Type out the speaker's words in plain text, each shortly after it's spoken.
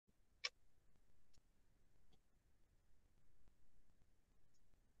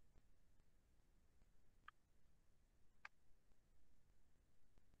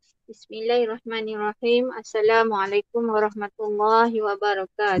Bismillahirrahmanirrahim. Assalamualaikum warahmatullahi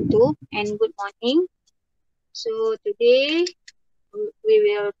wabarakatuh and good morning. So today we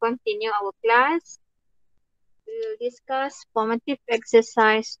will continue our class. We will discuss formative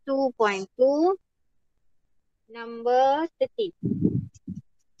exercise 2.2 number 30.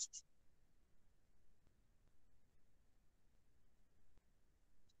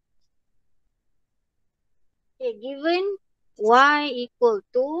 Okay, given y equal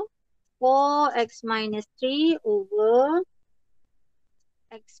to 4x minus 3 over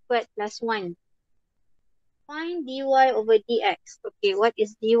x squared plus 1. Find dy over dx. Okay, what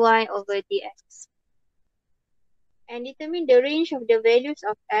is dy over dx? And determine the range of the values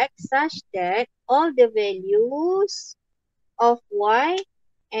of x such that all the values of y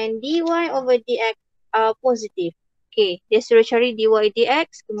and dy over dx are positive. Okay, dia suruh cari dy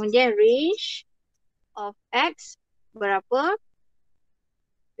dx, kemudian range of x berapa,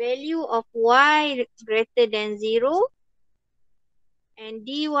 value of y greater than 0 and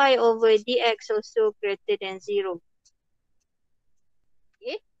dy over dx also greater than 0.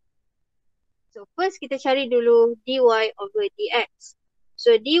 Okay, so first kita cari dulu dy over dx.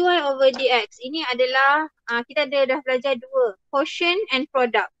 So dy over dx ini adalah kita dah belajar dua, quotient and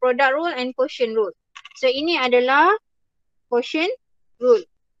product rule and quotient rule. So ini adalah quotient rule,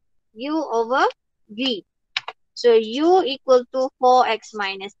 u over v. So u equal to 4x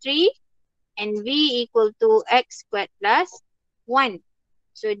minus 3 and v equal to x squared plus 1.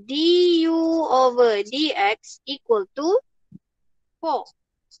 So du over dx equal to 4.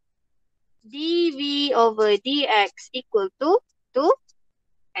 dv over dx equal to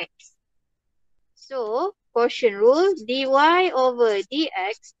 2x. So quotient rule, dy over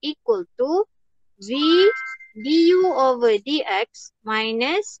dx equal to v du over dx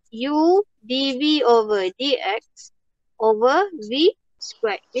minus u dv over dx over v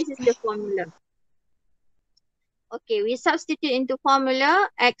squared. This is the formula. Okay, we substitute into formula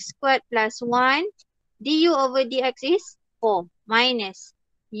x squared plus 1 du over dx is 4 minus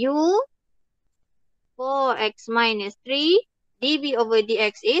u 4x minus 3 dv over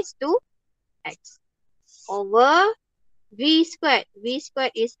dx is 2x over v squared. V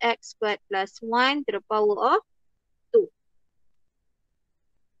squared is x squared plus 1 to the power of 2.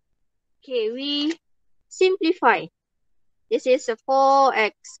 Okay, we simplify. This is a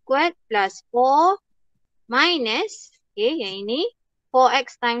 4x squared plus 4 minus, okay, yang ini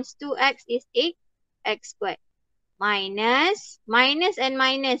 4x times 2x is 8x squared minus and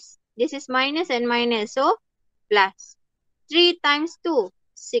minus. This is minus and minus, so plus 3 times 2,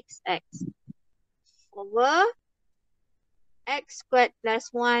 6x over x squared plus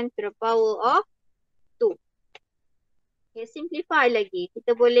 1 to the power of 2. Okay, simplify lagi.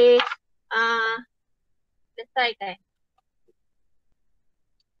 Kita boleh selesaikan.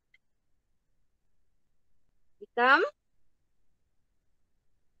 Become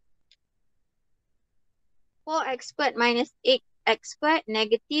 4x squared minus 8x squared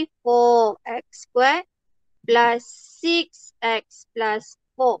negative 4x squared plus 6x plus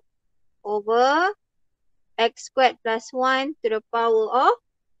 4 over x squared plus 1 to the power of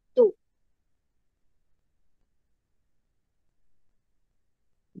 2.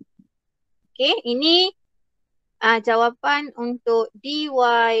 Okay, ini jawapan untuk dy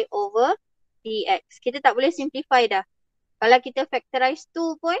over dx. Kita tak boleh simplify dah. Kalau kita factorize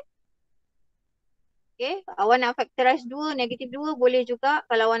 2 pun, okay, awak nak factorize 2, negatif 2 boleh juga.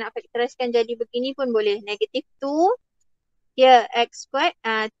 Kalau awak nak factorizekan jadi begini pun boleh. Negatif 2, here x squared,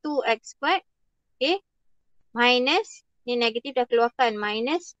 2x squared, okay, minus, ni negatif dah keluarkan,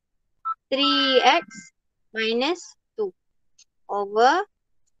 minus 3x minus 2 over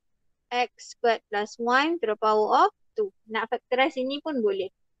x squared plus 1 to the power of 2. Nak factorize ini pun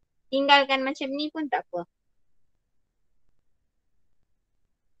boleh. Tinggalkan macam ni pun tak apa.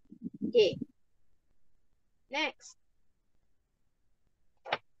 Okay. Next.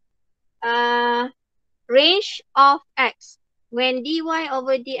 Range of x when dy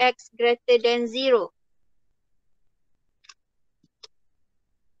over dx greater than 0.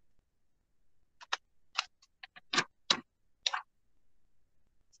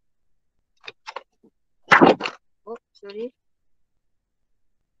 Oh, sorry.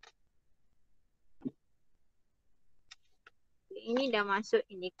 Ini dah masuk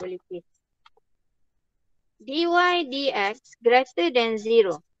inequalities. dy dx greater than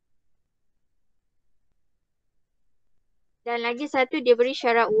 0. Dan lagi satu dia beri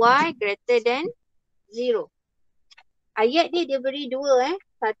syarat y greater than 0. Ayat dia beri dua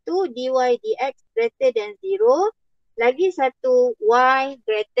Satu dy dx greater than 0. Lagi satu y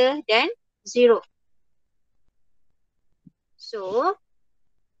greater than 0. So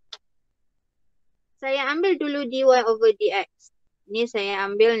Saya ambil dulu dy over dx. Ni saya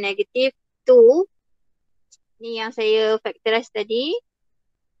ambil negative 2. Ni yang saya factorize tadi.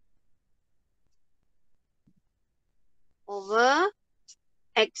 Over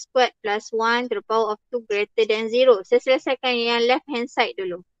x squared plus 1 to the power of 2 greater than 0. Saya selesaikan yang left hand side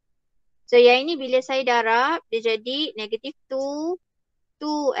dulu. So yang ini bila saya darab, dia jadi negative 2.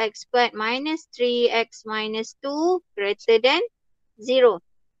 2x squared minus 3x minus 2 greater than 0.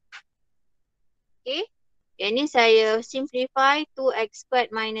 Okay. Yang ni saya simplify 2x squared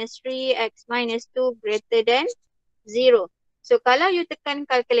minus 3x minus 2 greater than 0. So kalau you tekan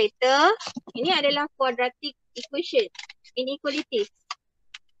calculator, ini adalah quadratic equation, inequalities.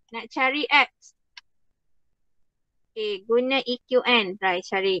 Nak cari x. Okay, guna EQN. Right,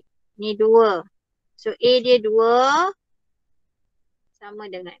 cari. Ni 2. So A dia 2 sama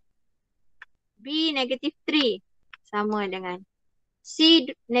dengan B negative 3 sama dengan C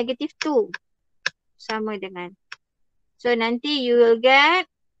negative 2 sama dengan. So nanti you will get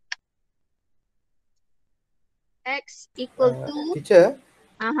x equal to Teacher,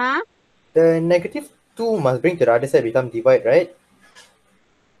 the negative 2 must bring to the other side become divide, right?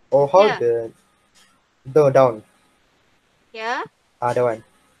 Or how Yeah. the down? Yeah. Other one.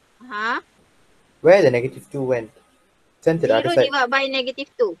 Where the negative 2 went? Send to the other 0 side. divided by negative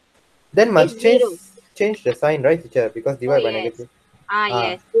 2. Then must It's 0. change the sign, right, teacher? Because divide by yes. negative.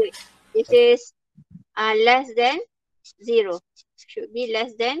 Yes, good. This is less than 0. Should be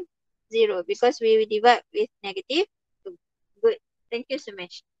less than 0 because we will divide with negative 2. Good. Thank you so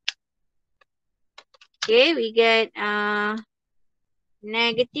much. Okay, we get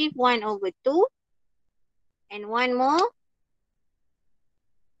negative 1 over 2. And one more.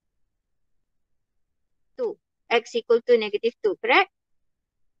 2. X equal to negative 2, correct?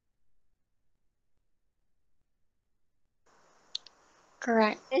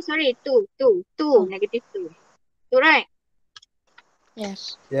 Correct. Sorry, 2. Negative 2. 2, right?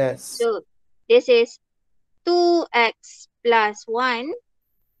 Yes. Yes. So, this is 2x plus 1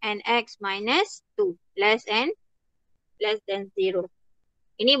 and x minus 2 less than 0.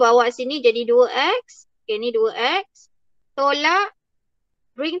 Ini bawa sini jadi 2x. Okay, ni 2x. Tolak,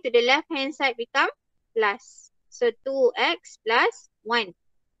 bring to the left hand side become plus. So 2x plus 1.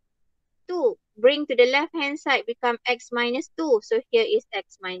 2, bring to the left hand side become x minus 2. So here is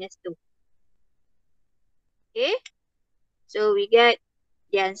x minus 2. Okay. So we get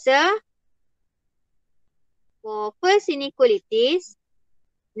the answer. For first inequalities,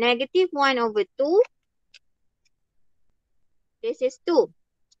 negative 1 over 2. This is 2.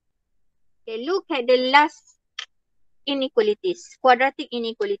 Okay, look at the last inequalities, quadratic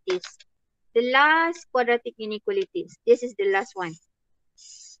inequalities. The last quadratic inequalities. This is the last one.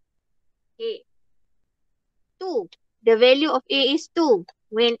 Okay. 2. The value of A is 2.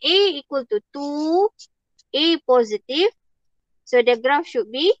 When A equal to 2, A positive, so the graph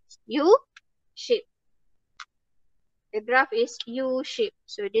should be U-shape. The graph is U-shape.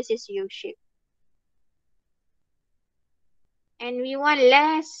 So this is U-shape. And we want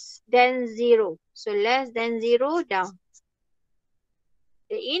less than 0. So less than 0 down.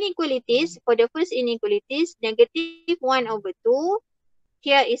 The inequalities, for the first inequalities, negative 1 over 2.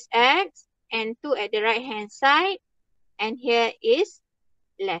 Here is x and 2 at the right hand side. And here is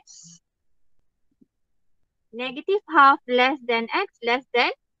less. Negative half less than x less than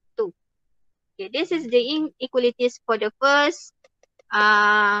 2. Okay, this is the inequalities for the first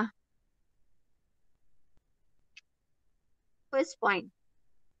point.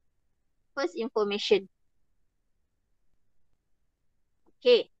 First information.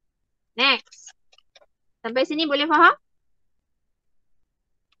 Okay. Next. Sampai sini boleh faham?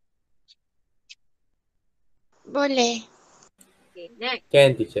 Boleh. Okay, next.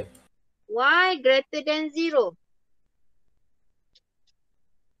 Can, teacher. Y greater than 0.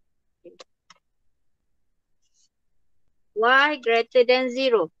 Okay. Y greater than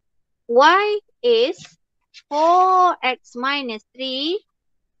 0. Y is 4x minus 3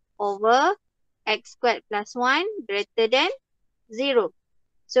 over x squared plus 1 greater than 0.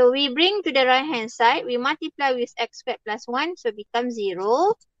 So we bring to the right hand side, we multiply with x squared plus 1, so become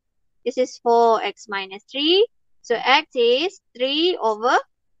 0. This is 4x minus 3. So x is 3 over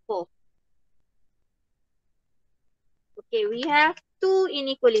 4. Okay, we have two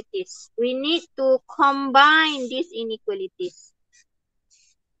inequalities. We need to combine these inequalities.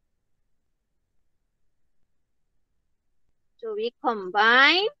 So we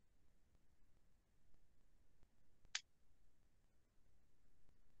combine.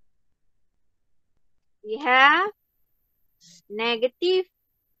 We have negative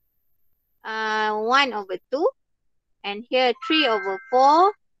 1 over 2. And here 3 over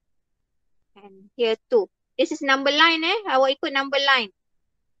 4. And here 2. This is number line Awak ikut number line.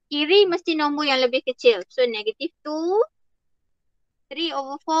 Kiri mesti nombor yang lebih kecil. So negative 2, 3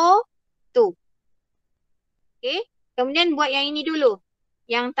 over 4, 2. Okay. Kemudian buat yang ini dulu.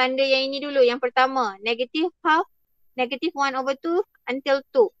 Yang tanda yang ini dulu. Yang pertama. Negative half. Negative 1 over 2 until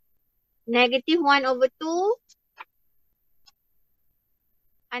 2. Negative 1 over 2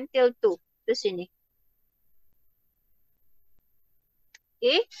 until 2. Terus sini.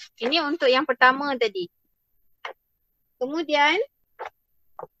 Okay. Ini untuk yang pertama tadi. Kemudian.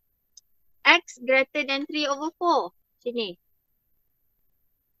 X greater than 3 over 4. Sini.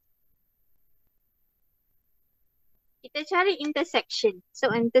 Kita cari intersection. So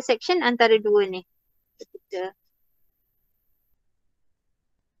intersection antara dua ni. Kita.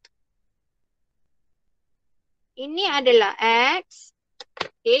 Ini adalah X.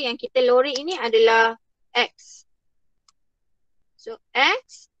 Okay, yang kita lorek ini adalah X. So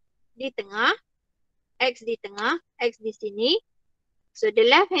X di tengah. X di tengah. X di sini. So the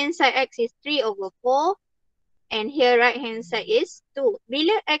left hand side X is 3 over 4. And here right hand side is 2.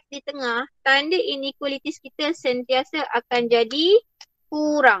 Bila X di tengah, tanda inequalities kita sentiasa akan jadi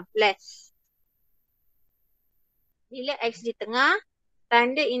kurang, less. Bila X di tengah,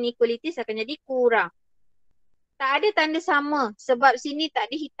 tanda inequalities akan jadi kurang. Tak ada tanda sama sebab sini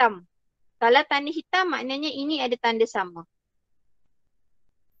tak ada hitam. Kalau tanda hitam maknanya ini ada tanda sama.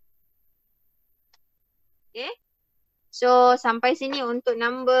 Okay. So sampai sini untuk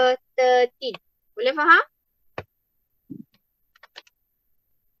number 13. Boleh faham?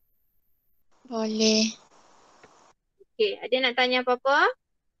 Boleh. Okay, ada nak tanya apa-apa?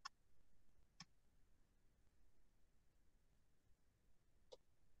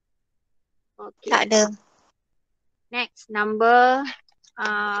 Okay. Tak ada. Next, number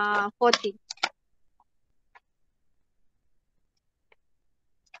 14.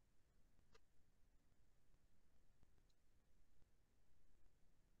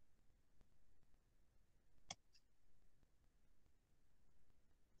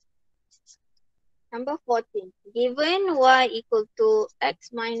 Number 14. Given y equal to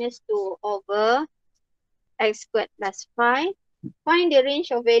x minus 2 over x squared plus 5, find the range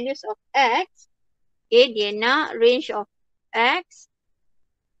of values of x. Okay, dia nak range of x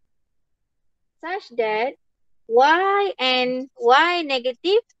such that y and y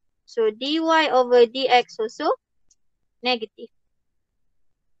negative. So dy over dx also negative.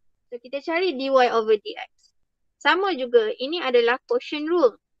 So kita cari dy over dx. Sama juga, ini adalah quotient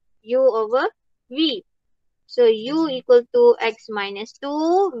rule. U over v. So u equal to x minus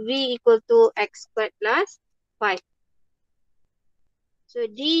 2, v equal to x squared plus 5. So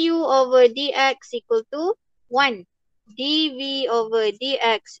du over dx equal to 1. dv over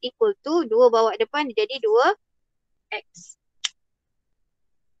dx equal to 2 bawa depan jadi 2x.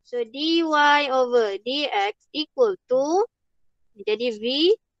 So dy over dx equal to jadi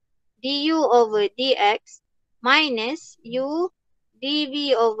v du over dx minus u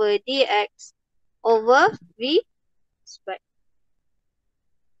dv over dx over v squared.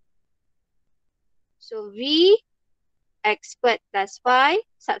 So v x squared plus 5,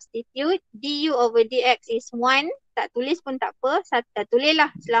 substitute, du over dx is 1, tak tulis pun tak apa, tulis lah,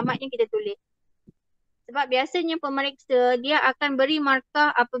 selamatnya kita tulis. Sebab biasanya pemeriksa, dia akan beri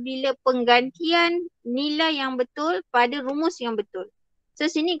markah apabila penggantian nilai yang betul pada rumus yang betul. So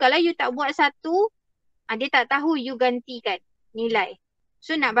sini kalau you tak buat satu, dia tak tahu you gantikan nilai.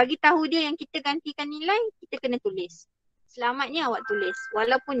 So nak bagi tahu dia yang kita gantikan nilai, kita kena tulis. Selamatnya awak tulis.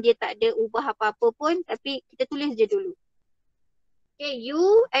 Walaupun dia tak ada ubah apa-apa pun, tapi kita tulis je dulu. Okay,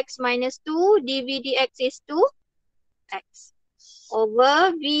 u x minus 2 dv dx is 2x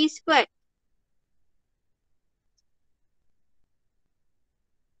over v squared.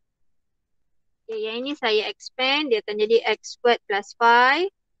 Okay, yang ini saya expand, dia akan jadi x squared plus 5.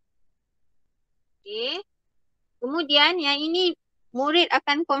 Okay. Kemudian yang ini murid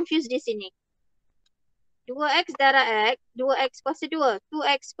akan confuse di sini. 2x darab x, 2x kuasa 2,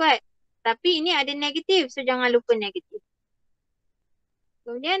 2x squared. Tapi ini ada negatif, so jangan lupa negatif.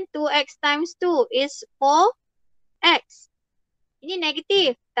 Kemudian 2x times 2 is 4x. Ini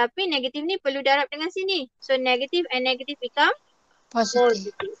negatif, tapi negatif ni perlu darab dengan sini. So negative and negative become Positif.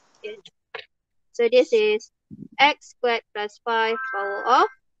 positive. Okay. So this is x squared plus 5 power of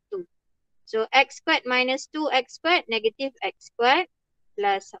 2. So x squared minus 2x squared negative x squared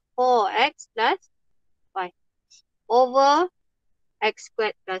plus 4x plus 5 over x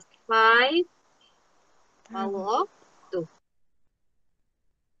squared plus 5 power of 2.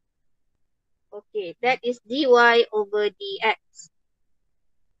 Okay, that is dy over dx.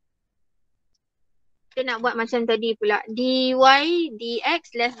 kita nak buat macam tadi pula. dy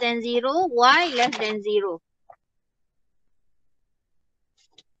dx less than 0, y less than 0.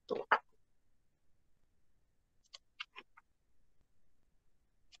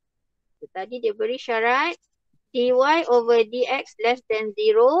 So, tadi dia beri syarat dy over dx less than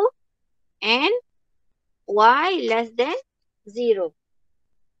 0 and y less than 0.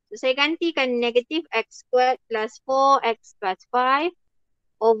 So, saya gantikan negatif x squared plus 4x plus 5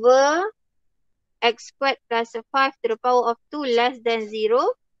 over x squared plus 5 to the power of 2 less than 0.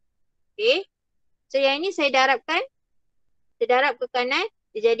 Okay. So, yang ini saya darabkan. Saya darab ke kanan.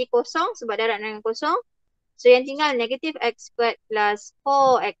 Dia jadi kosong sebab darab dengan kosong. So, yang tinggal negatif x squared plus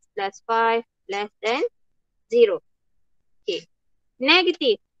 4x plus 5 less than 0. Okay.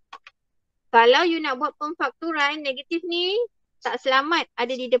 Negatif. Kalau you nak buat pemfakturan, negatif ni tak selamat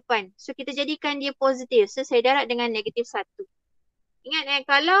ada di depan. So, kita jadikan dia positif. So, saya darab dengan negatif 1. Ingat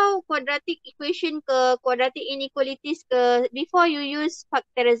kalau quadratic equation ke quadratic inequalities ke, before you use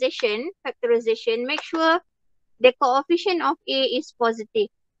factorization, make sure the coefficient of A is positive.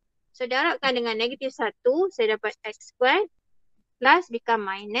 So, darabkan dengan negatif 1, saya dapat x squared plus become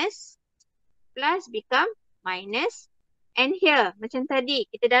minus, plus become minus. And here, macam tadi,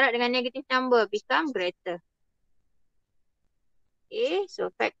 kita darab dengan negative number, become greater. Okay,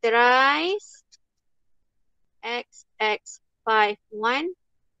 so factorize x 5 1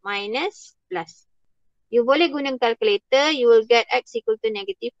 minus plus. You boleh guna calculator, you will get x equal to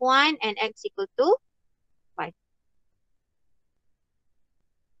negative 1 and x equal to 5.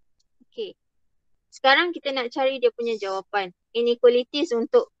 Okay. Sekarang kita nak cari dia punya jawapan. Inequalities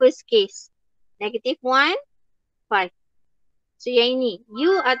untuk first case. Negative 1, 5. So yang ini,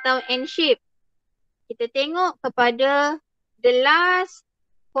 U atau N shape. Kita tengok kepada the last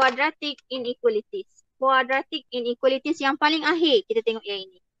quadratic inequalities. Quadratic inequalities yang paling akhir, kita tengok yang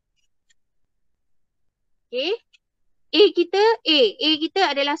ini. Okay. A kita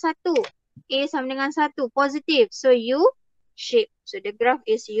adalah 1. A sama dengan 1, positif. So U shape. So the graph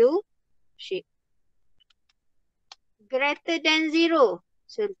is U shape. Greater than 0.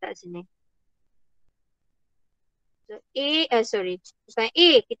 So letak sini. So bukan A,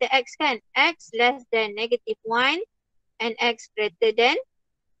 kita X kan. X less than negative 1 and X greater than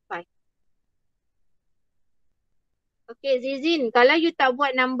 5. Okay Zizin, kalau you tak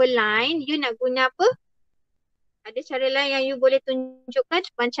buat number line, you nak guna apa? Ada cara lain yang you boleh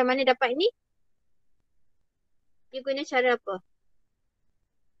tunjukkan macam mana dapat ni? You guna cara apa?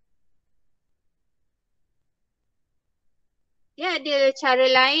 Dia ada cara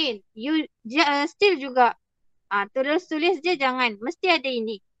lain. You still juga terus tulis je jangan. Mesti ada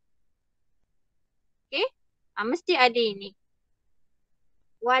ini. Okay? Mesti ada ini.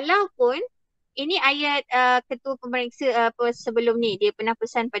 Walaupun ini ayat ketua pemeriksa sebelum ni. Dia pernah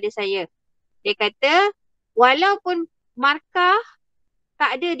pesan pada saya. Dia kata walaupun markah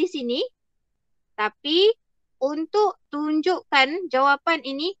tak ada di sini. Tapi untuk tunjukkan jawapan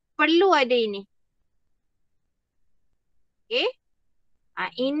ini perlu ada ini. Okay?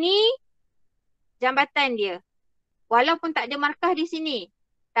 Ini jambatan dia. Walaupun tak ada markah di sini.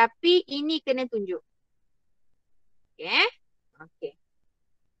 Tapi ini kena tunjuk. Okay. Okay.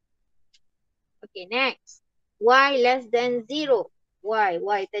 Okay, next. Y less than 0.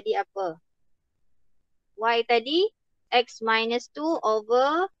 Y tadi apa? Y tadi x minus 2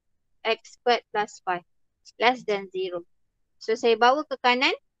 over x squared plus 5. Less than 0. So, saya bawa ke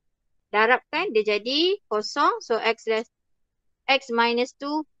kanan. Darabkan, dia jadi kosong. So, x minus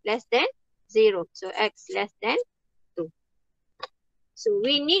 2 less than 0. So, x less than 2. So,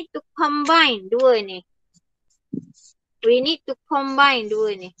 we need to combine dua ni. We need to combine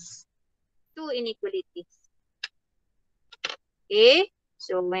dua ni. Two inequalities. Okay.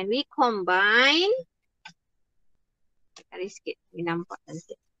 So, when we combine. Cari sikit. Ini nampak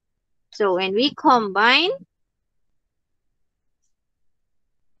nanti. So, when we combine.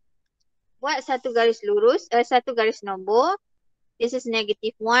 Buat satu garis lurus. Satu garis nombor. This is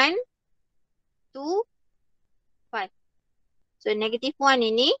negative 1, 2, 5. So, negative 1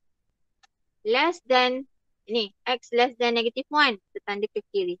 ini less than, ini x less than negative 1. Tertanda ke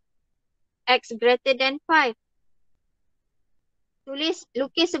kiri. X greater than 5.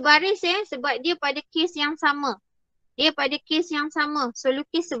 Lukis sebaris ya. Sebab dia pada case yang sama. Dia pada case yang sama. So,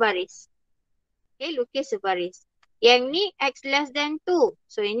 lukis sebaris. Okay, lukis sebaris. Yang ni x less than 2.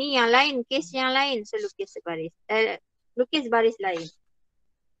 So, ini yang lain. Case yang lain. So, lukis sebaris. Lukis baris lain.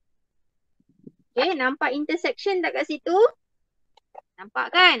 Okay, nampak intersection tak kat situ?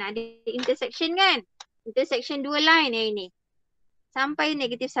 Nampak kan? Ada intersection kan? Intersection dua line yang ini. Sampai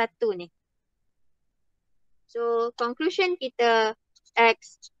negatif 1 ni. So, conclusion kita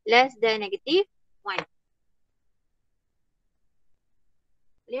x less than negative 1.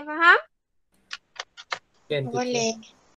 Boleh faham? Kan, teacher. Boleh.